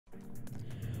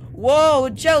Whoa,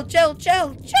 chill, chill,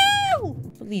 chill, chill!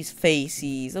 Look at these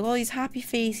faces. Look at all these happy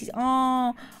faces.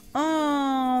 Oh,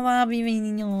 oh, happy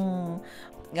minion.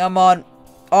 Come on.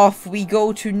 Off we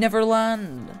go to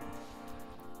Neverland.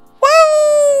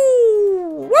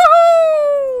 Woo!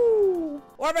 Woo!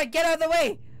 Warbag, get out of the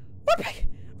way! Warbag,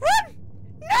 run!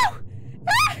 No!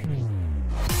 Ah!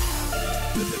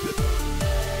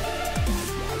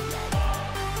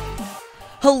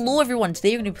 Hello everyone,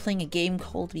 today we're going to be playing a game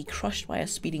called Be Crushed by a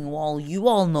Speeding Wall. You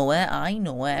all know it, I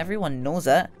know it, everyone knows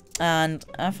it. And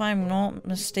if I'm not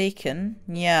mistaken,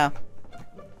 yeah.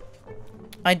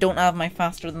 I don't have my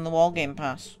Faster Than the Wall game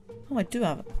pass. Oh, I do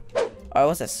have it. Alright,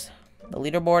 what's this? The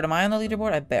leaderboard, am I on the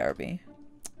leaderboard? I better be.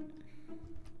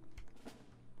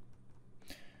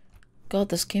 God,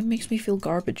 this game makes me feel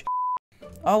garbage.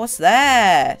 Oh, what's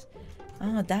that?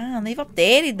 Oh, damn, they've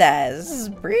updated this. This is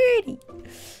pretty.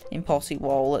 Impulsive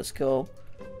wall, let's go.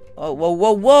 Oh, whoa,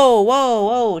 whoa, whoa, whoa,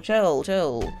 whoa, chill,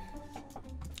 chill.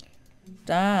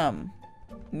 Damn.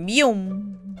 Meow.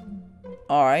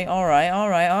 Alright, alright,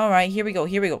 alright, alright, here we go,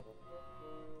 here we go.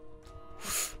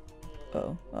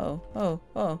 Oh, oh, oh,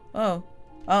 oh, oh.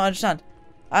 I don't understand.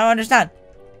 I don't understand.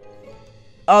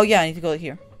 Oh, yeah, I need to go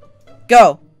here.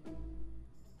 Go!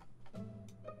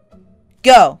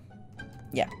 Go!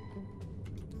 Yeah.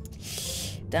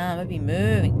 Damn, I'd be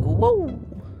moving. Whoa!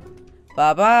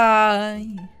 Bye-bye!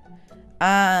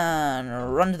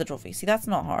 And run to the trophy. See, that's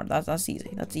not hard. That's easy.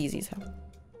 That's easy as hell.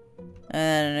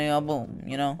 And, you know, boom,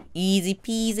 you know. Easy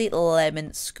peasy,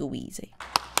 lemon squeezy.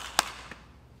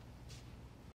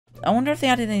 I wonder if they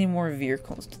added any more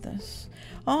vehicles to this.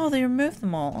 Oh, they removed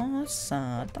them all. Oh, that's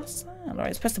sad. That's sad. Alright,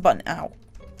 let's press the button. Ow.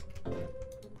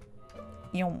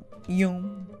 Yum,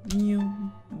 yum,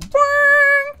 yum.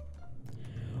 Bang!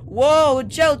 Whoa,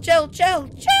 chill, chill, chill,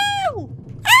 chill!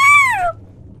 Ah!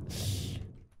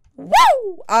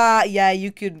 Whoa! Yeah,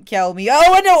 you could kill me.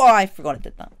 Oh, no! Oh, I forgot it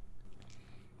did that.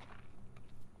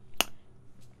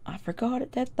 I forgot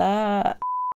it did that.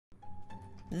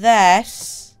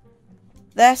 This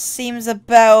seems a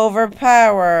bit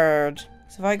overpowered.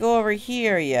 So if I go over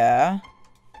here, yeah.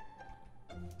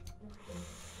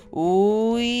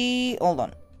 Ooh, hold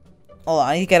on. Hold on,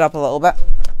 I need to get up a little bit.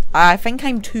 I think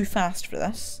I'm too fast for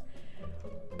this.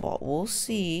 But we'll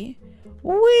see.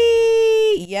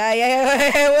 Wee! Yeah,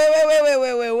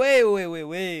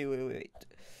 wait.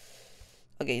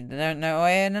 Okay, no.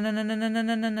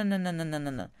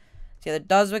 See, there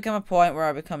does become a point where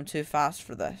I become too fast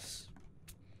for this.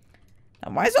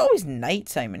 Now, why is it always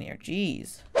nighttime in here?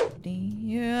 Jeez.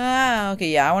 Yeah,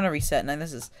 okay, yeah, I want to reset now.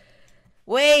 This is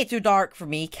way too dark for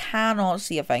me. Cannot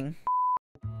see a thing.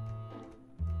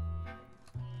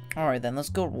 Alright then, let's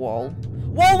go wall.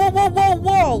 Whoa, whoa, whoa, whoa,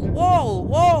 whoa, whoa,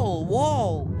 whoa,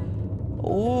 whoa.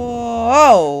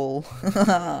 Whoa.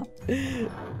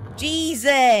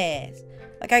 Jesus.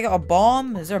 That guy got a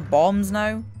bomb? Is there bombs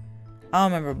now? I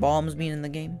don't remember bombs being in the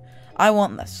game. I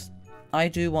want this. I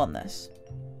do want this.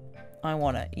 I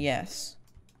want it, yes.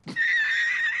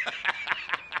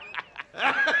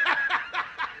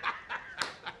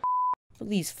 Look at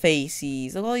these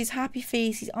faces. Look at all these happy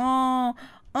faces. Oh,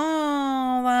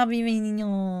 oh, happy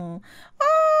minion.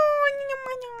 Oh,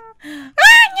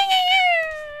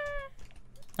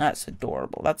 that's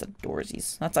adorable. That's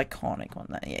adorsies. That's iconic on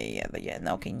that. Yeah.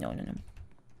 No, okay, no.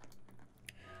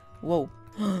 Whoa.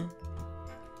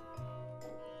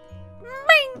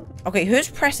 Okay, who's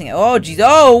pressing it? Oh, jeez.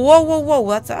 Oh,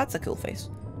 whoa. That's a cool face.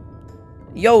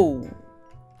 Yo.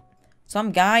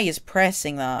 Some guy is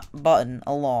pressing that button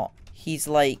a lot. He's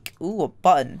like, ooh, a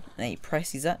button. And he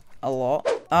presses it a lot.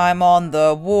 I'm on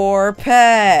the war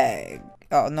peg.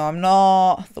 Oh, no, I'm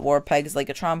not. The war peg is like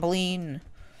a trampoline.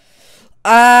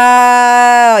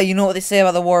 Ah, you know what they say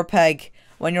about the war peg?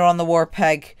 When you're on the war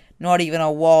peg, not even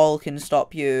a wall can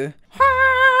stop you.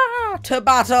 Ha! To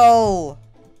battle!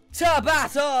 To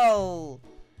battle!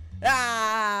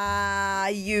 Ah,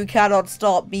 you cannot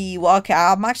stop me. Okay,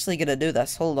 I'm actually gonna do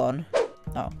this. Hold on.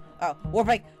 Oh, war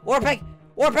peg,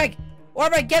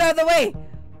 get out of the way!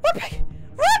 War peg,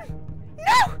 run!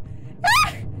 No!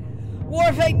 Ah!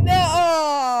 War peg, no!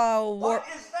 Oh, What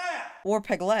is that? War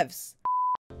peg lives.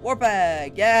 War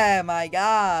peg, yeah, my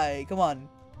guy. Come on.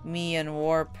 Me and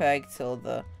War peg till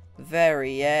the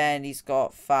very end. He's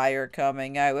got fire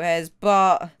coming out his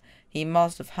butt. He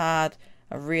must have had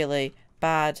a really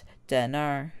bad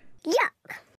dinner.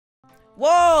 Yuck.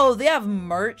 Whoa, they have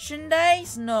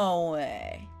merchandise? No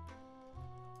way.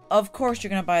 Of course you're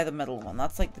gonna buy the middle one.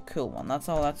 That's like the cool one. That's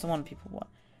the one people want.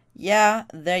 Yeah,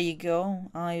 there you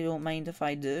go. I don't mind if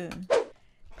I do.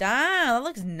 Damn, that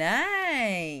looks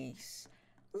nice.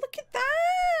 Look at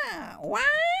that.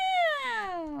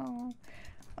 Wow.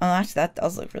 Oh, actually, that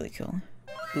does look really cool.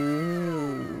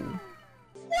 Ooh.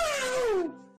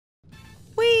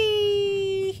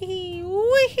 Wee!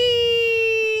 Wee!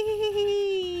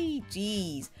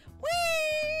 Jeez. Wee!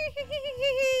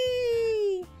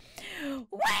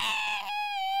 Wee!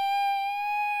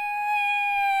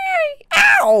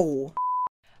 Ow!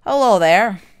 Hello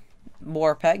there,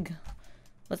 Warpeg.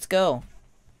 Let's go.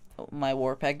 Oh, my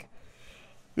Warpeg.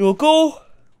 You'll go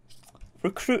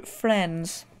recruit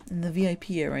friends in the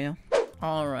VIP area.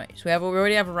 Alright, so we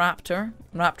already have a Raptor.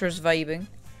 Raptor's vibing.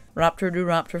 Raptor do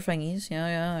Raptor thingies.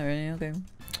 Yeah, really, okay.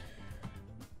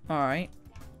 Alright.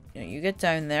 You get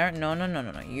down there. No.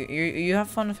 You have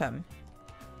fun with him.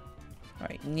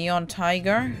 Alright, Neon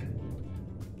Tiger.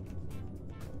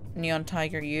 Neon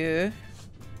Tiger, you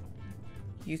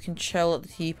can chill at the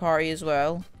tea party as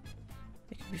well.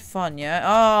 It could be fun, yeah?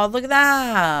 Oh, look at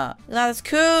that! That's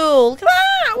cool! Look at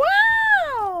that!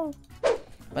 Wow!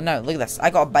 But no, look at this. I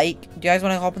got a bike. Do you guys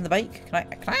want to hop on the bike? Can I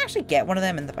actually get one of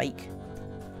them in the bike?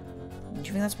 Do you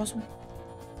think that's possible?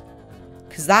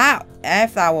 Because that,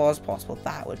 if that was possible,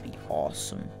 that would be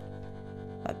awesome.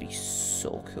 That'd be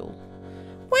so cool.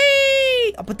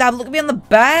 Whee! Oh, but Dad, look at me on the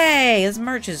bay! This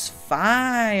merch is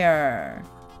fire!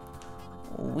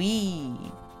 Wee!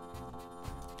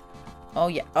 Oh,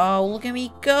 yeah. Oh, look at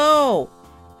me go!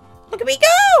 Look at me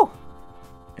go!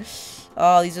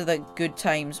 Oh, these are the good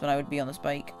times when I would be on this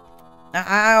bike.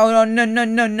 Ow,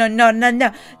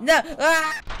 no.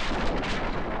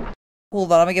 Ah!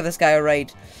 Hold on, I'm gonna give this guy a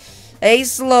ride. Hey,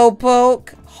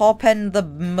 Slowpoke! Hop in the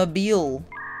mobile.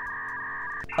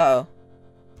 Uh-oh.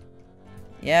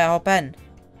 Yeah, hop in.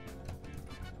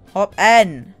 Hop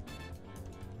in!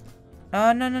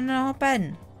 Oh, no, hop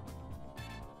in.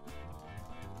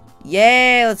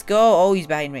 Yeah, let's go. Oh, he's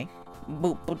behind me.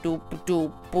 Boop, boop, doop,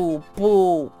 boop, boop,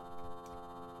 boop.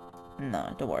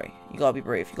 No, don't worry. You gotta be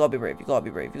brave. You gotta be brave. You gotta be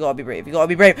brave. You gotta be brave. You gotta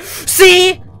be brave.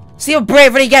 See? See how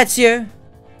bravery gets you?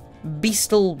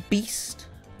 Beastal beast.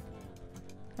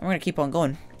 And we're gonna keep on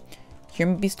going. Hear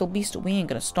me, Beastal beast? We ain't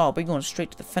gonna stop. We're going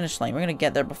straight to the finish line. We're gonna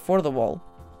get there before the wall.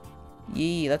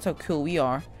 Yeah, that's how cool we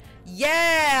are.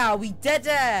 Yeah, we did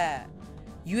it!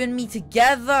 You and me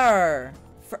together!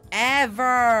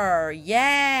 Forever!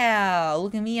 Yeah!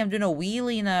 Look at me, I'm doing a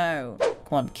wheelie now.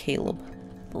 Come on, Caleb.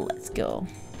 Let's go.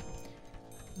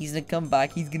 He's gonna come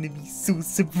back, he's gonna be so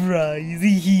surprised.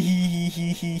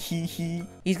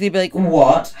 He's gonna be like,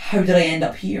 what? How did I end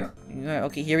up here?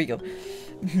 Okay, here we go.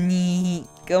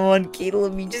 Come on,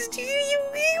 Caleb, you just stay there.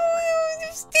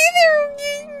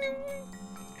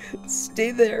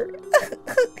 Stay there.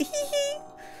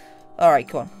 Alright,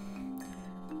 come on.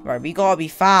 Right, we gotta be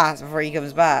fast before he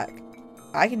comes back.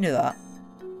 I can do that.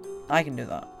 I can do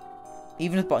that.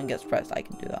 Even if the button gets pressed, I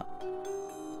can do that.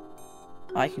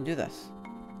 I can do this.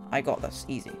 I got this.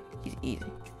 Easy. Easy.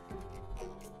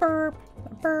 Burp.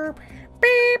 Burp.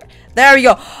 Beep. There we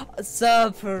go.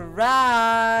 Surprise!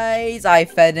 I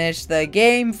finished the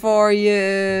game for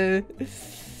you.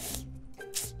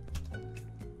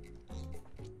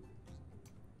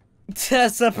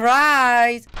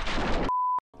 Surprise!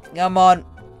 Come on.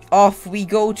 Off we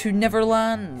go to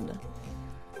Neverland.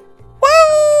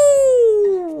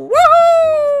 Woo!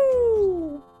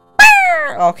 Woo!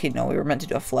 Okay, no, we were meant to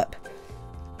do a flip.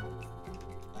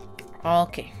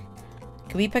 Okay.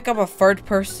 Can we pick up a third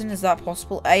person? Is that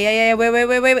possible? Ay,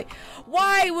 wait.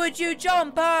 Why would you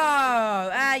jump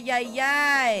out?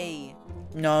 Ay.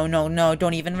 No,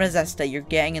 don't even resist it. You're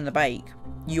getting in the bike.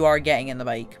 You are getting in the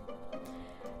bike.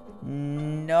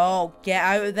 No, get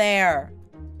out of there.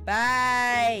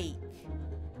 Bike.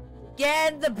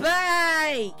 Get in the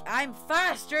bike. I'm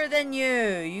faster than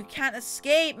you. You can't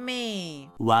escape me.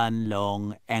 One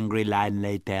long, angry line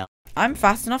later. I'm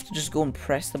fast enough to just go and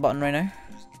press the button right now.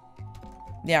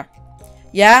 Yeah.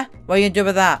 Yeah? What are you gonna do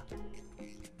with that?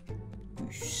 You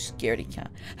scaredy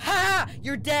cat. Ha!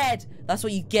 You're dead! That's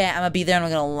what you get. I'm gonna be there and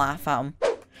I'm gonna laugh at him.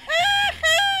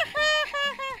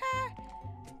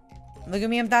 Look at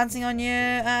me, I'm dancing on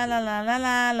you. Ah,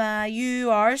 la. You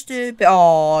are stupid.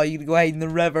 Oh, you can go hide in the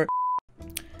river.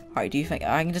 Alright, do you think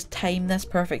I can just time this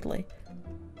perfectly?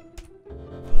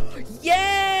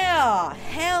 Yeah!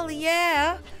 Hell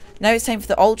yeah! Now it's time for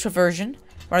the ultra version,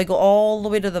 where I go all the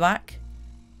way to the back.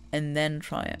 And then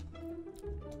try it.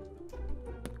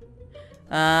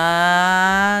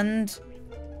 And...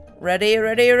 Ready!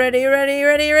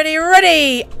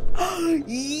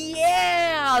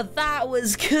 Yeah! That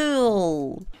was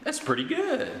cool! That's pretty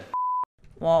good.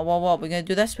 What? We're gonna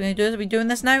do this? Are we doing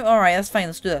this now? Alright, that's fine.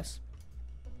 Let's do this.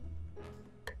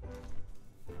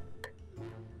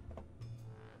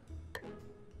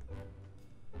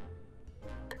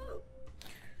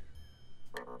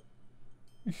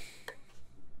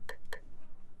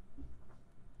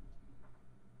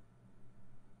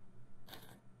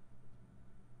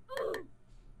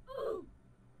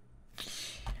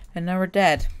 And now we're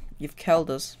dead. You've killed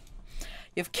us.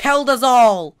 You've killed us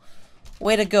all!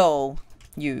 Way to go,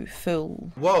 you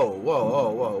fool. Whoa, whoa,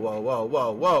 whoa, whoa, whoa, whoa,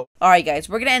 whoa, whoa. Alright guys,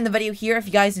 we're gonna end the video here. If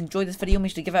you guys enjoyed this video,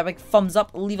 make sure to give it a big thumbs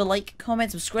up, leave a like,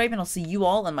 comment, subscribe, and I'll see you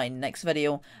all in my next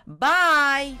video.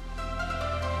 Bye!